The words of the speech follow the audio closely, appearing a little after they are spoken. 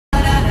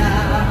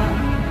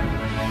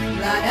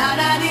It's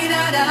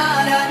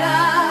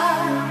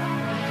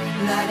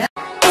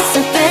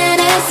a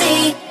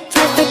fantasy,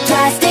 perfect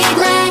plastic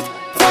life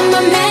from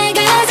a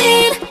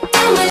magazine.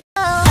 I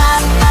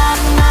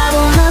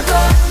wanna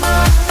go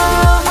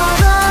all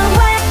the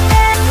way.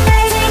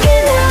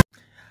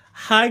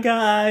 Hi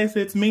guys,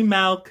 it's me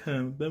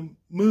Malcolm, the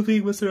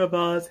movie Wizard of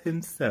Oz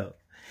himself.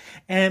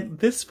 And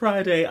this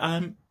Friday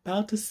I'm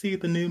about to see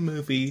the new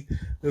movie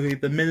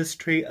The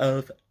Ministry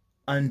of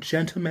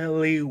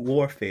Ungentlemanly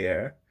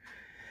Warfare.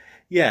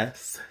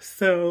 Yes,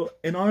 so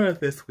in honor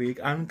of this week,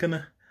 I'm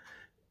gonna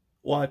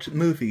watch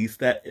movies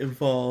that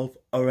involve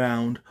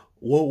around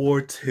World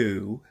War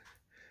II,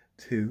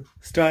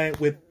 starting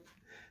with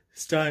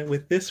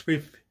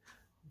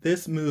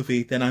this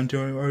movie that I'm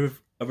doing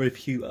a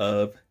review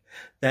of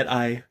that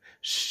I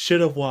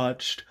should have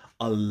watched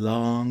a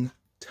long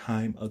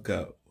time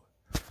ago.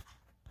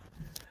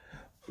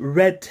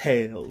 Red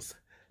Tails,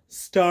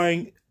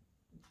 starring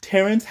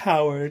Terrence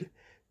Howard,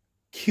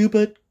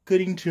 Cuba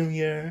Gooding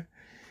Jr.,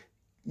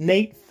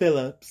 Nate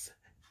Phillips,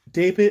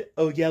 David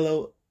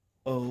Oyelowo,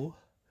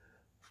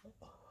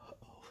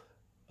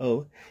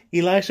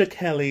 Elijah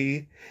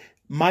Kelly,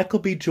 Michael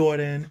B.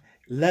 Jordan,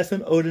 Leslie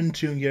Odom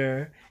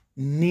Jr.,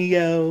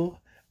 Neo,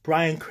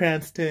 Bryan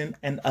Cranston,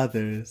 and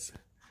others.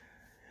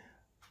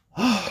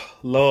 Oh,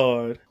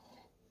 Lord.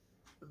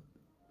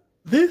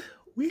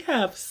 We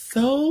have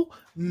so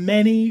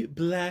many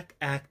black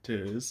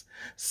actors,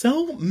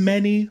 so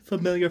many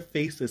familiar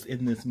faces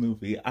in this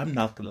movie. I'm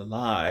not gonna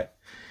lie.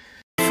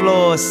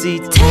 Floor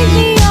seat. Take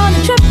me on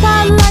a trip,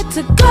 I'd like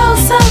to go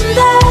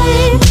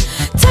someday.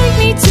 Take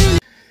me to.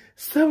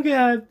 So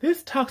yeah,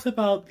 this talks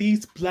about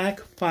these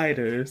black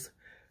fighter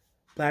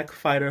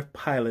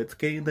pilots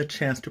getting the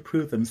chance to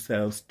prove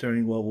themselves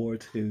during World War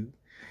II.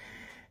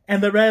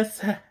 And the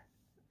rest,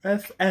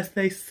 as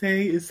they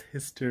say, is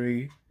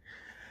history.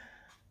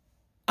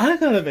 I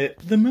gotta admit,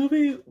 the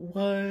movie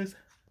was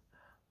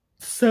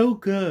so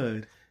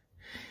good.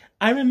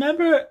 I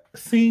remember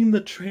seeing the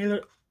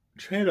trailer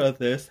of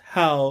this,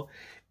 how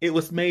it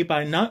was made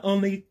by not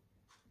only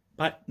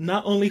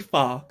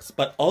Fox,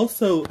 but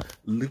also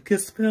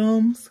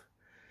Lucasfilms.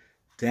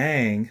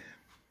 Dang.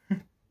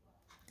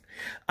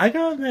 I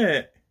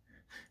gotta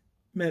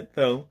admit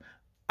though,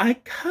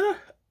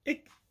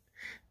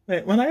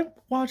 when I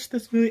watched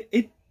this movie,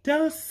 it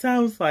does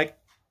sound like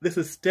this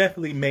is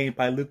definitely made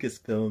by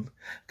Lucasfilm,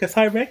 because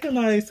I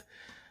recognize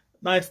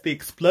the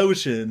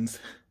explosions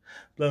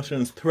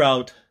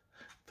throughout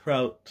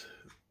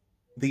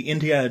the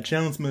Indiana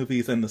Jones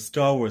movies and the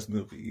Star Wars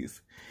movies.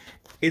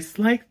 It's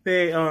like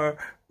they are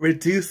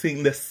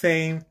reducing the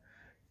same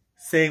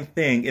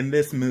thing in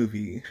this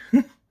movie.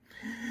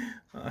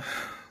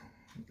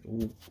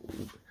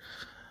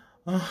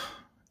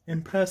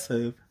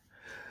 Impressive.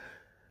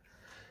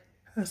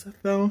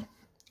 So,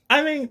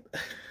 I mean,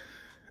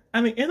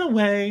 in a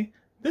way,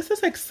 this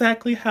is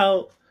exactly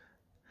how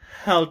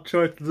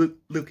George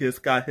Lucas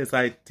got his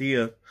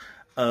idea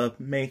of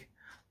making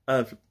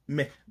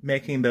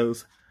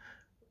those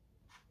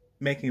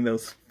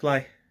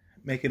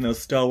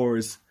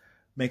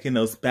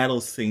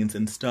battle scenes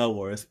in Star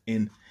Wars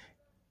in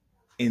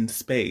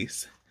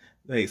space.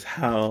 Like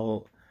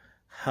how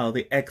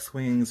the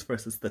X-Wings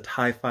versus the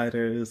TIE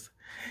fighters.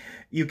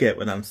 You get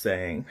what I'm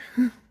saying.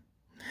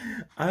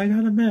 I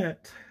gotta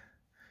admit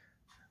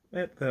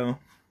though,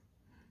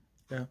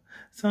 yeah,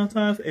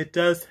 sometimes it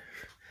does.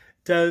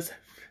 When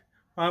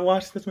I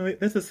watch this movie,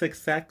 this is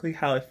exactly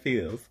how it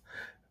feels.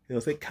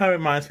 It kind of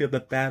reminds me of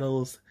the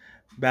battles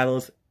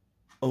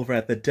over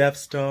at the Death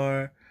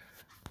Star,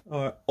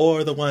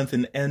 or the ones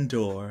in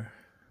Endor.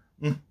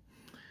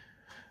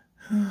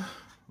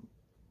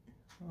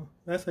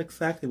 That's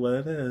exactly what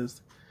it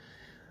is.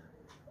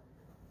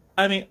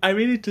 I mean, I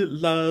really did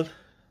love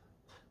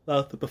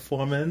the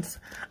performance.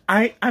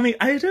 I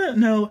didn't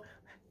know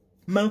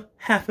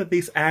half of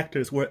these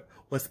actors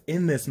was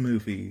in this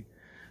movie.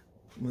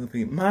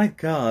 My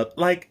God,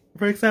 like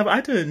for example,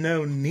 I didn't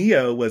know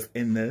Neo was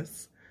in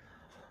this.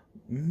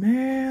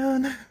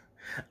 Man,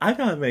 I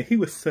gotta admit, he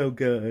was so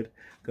good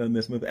in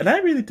this movie. And I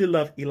really did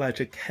love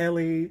Elijah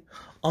Kelly,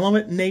 along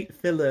with Nate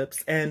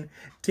Phillips and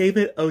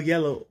David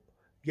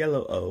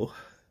Oyelowo.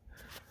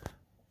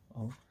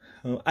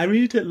 I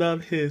really did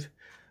love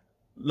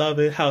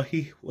it how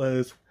he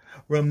was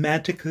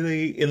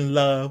romantically in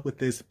love with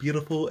this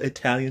beautiful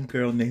Italian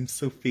girl named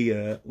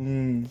Sophia.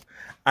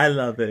 I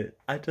love it.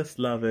 I just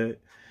love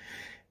it.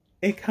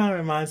 It kind of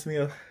reminds me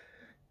of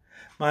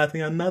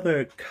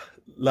another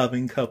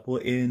loving couple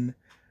in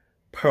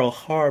Pearl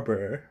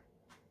Harbor.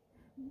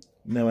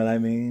 Know what I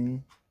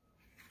mean?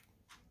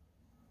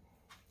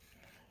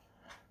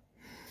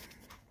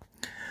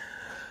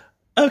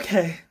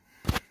 Okay.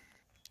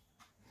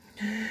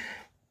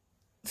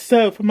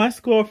 So for my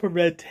score for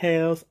Red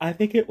Tails, I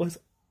think it was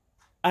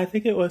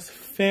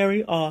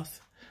very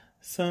awesome.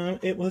 So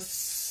it was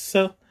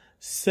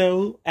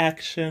so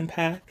action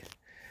packed.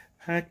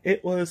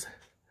 It was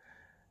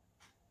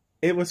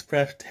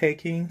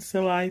breathtaking.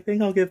 So I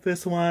think I'll give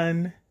this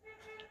one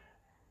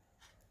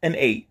an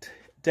 8.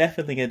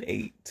 Definitely an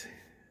 8.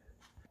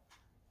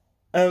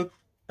 Oh,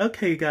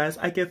 okay, guys,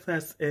 I guess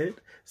that's it.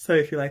 So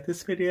if you like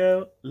this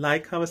video,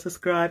 like, comment,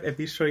 subscribe, and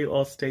be sure you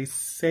all stay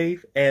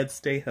safe and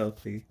stay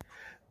healthy.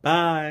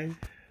 Bye.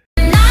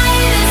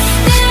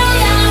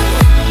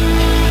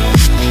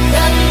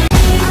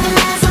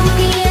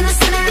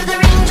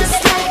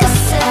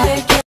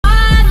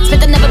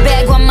 Spent another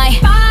bag on my